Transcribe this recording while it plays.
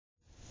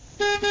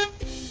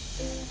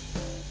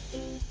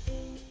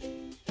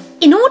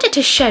In order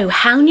to show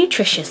how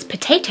nutritious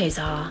potatoes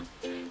are,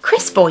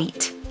 Chris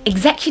Voigt,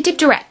 Executive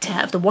Director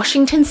of the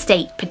Washington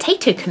State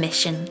Potato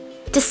Commission,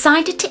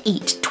 decided to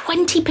eat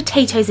 20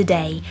 potatoes a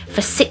day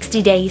for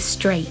 60 days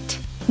straight.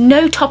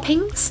 No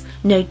toppings,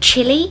 no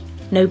chili,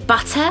 no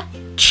butter,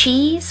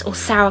 cheese or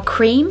sour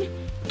cream,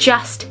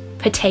 just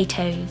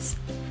potatoes.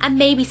 And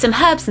maybe some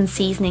herbs and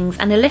seasonings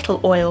and a little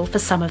oil for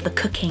some of the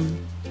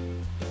cooking.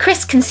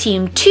 Chris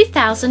consumed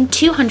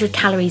 2,200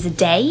 calories a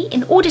day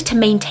in order to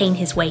maintain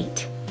his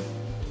weight.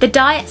 The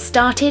diet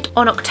started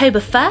on October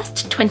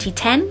 1st,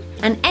 2010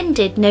 and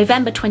ended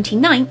November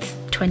 29th,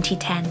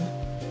 2010.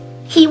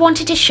 He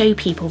wanted to show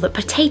people that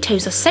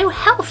potatoes are so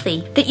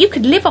healthy that you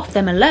could live off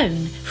them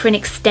alone for an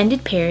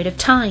extended period of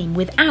time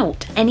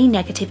without any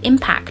negative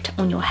impact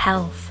on your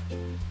health.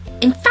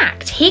 In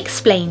fact, he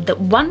explained that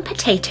one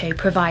potato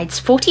provides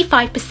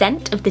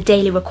 45% of the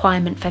daily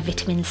requirement for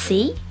vitamin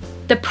C,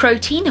 the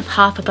protein of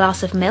half a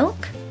glass of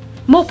milk,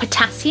 more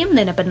potassium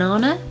than a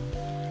banana,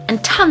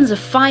 and tons of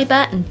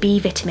fibre and B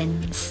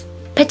vitamins.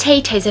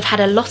 Potatoes have had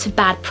a lot of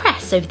bad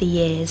press over the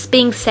years,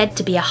 being said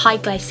to be a high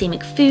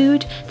glycemic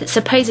food that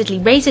supposedly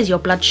raises your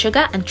blood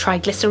sugar and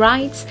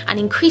triglycerides and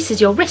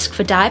increases your risk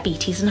for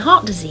diabetes and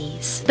heart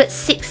disease. But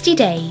 60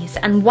 days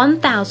and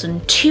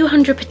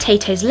 1,200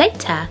 potatoes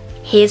later,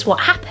 here's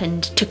what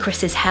happened to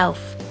Chris's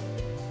health.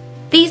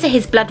 These are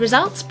his blood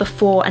results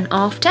before and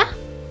after.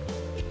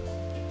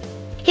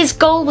 His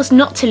goal was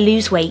not to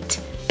lose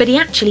weight, but he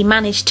actually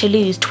managed to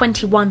lose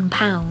 21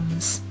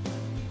 pounds.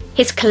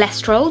 His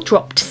cholesterol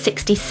dropped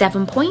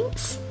 67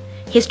 points,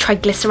 his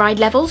triglyceride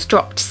levels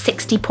dropped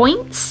 60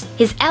 points,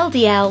 his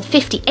LDL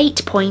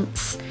 58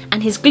 points,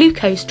 and his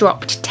glucose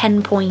dropped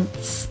 10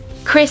 points.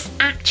 Chris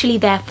actually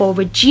therefore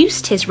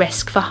reduced his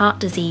risk for heart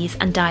disease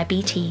and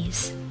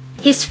diabetes.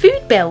 His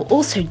food bill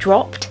also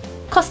dropped,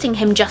 costing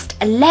him just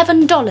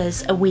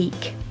 $11 a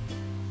week.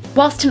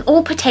 Whilst an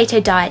all-potato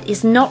diet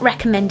is not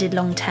recommended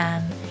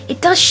long-term, it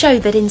does show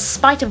that in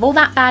spite of all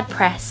that bad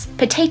press,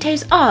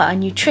 potatoes are a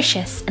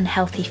nutritious and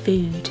healthy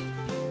food.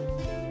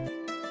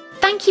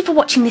 Thank you for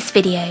watching this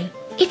video.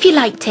 If you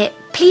liked it,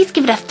 please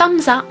give it a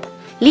thumbs up,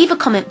 leave a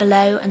comment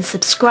below and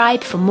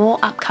subscribe for more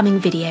upcoming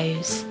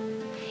videos.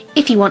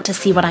 If you want to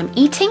see what I'm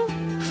eating,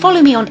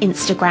 follow me on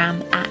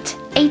Instagram at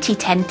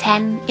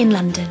 801010 in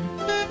London.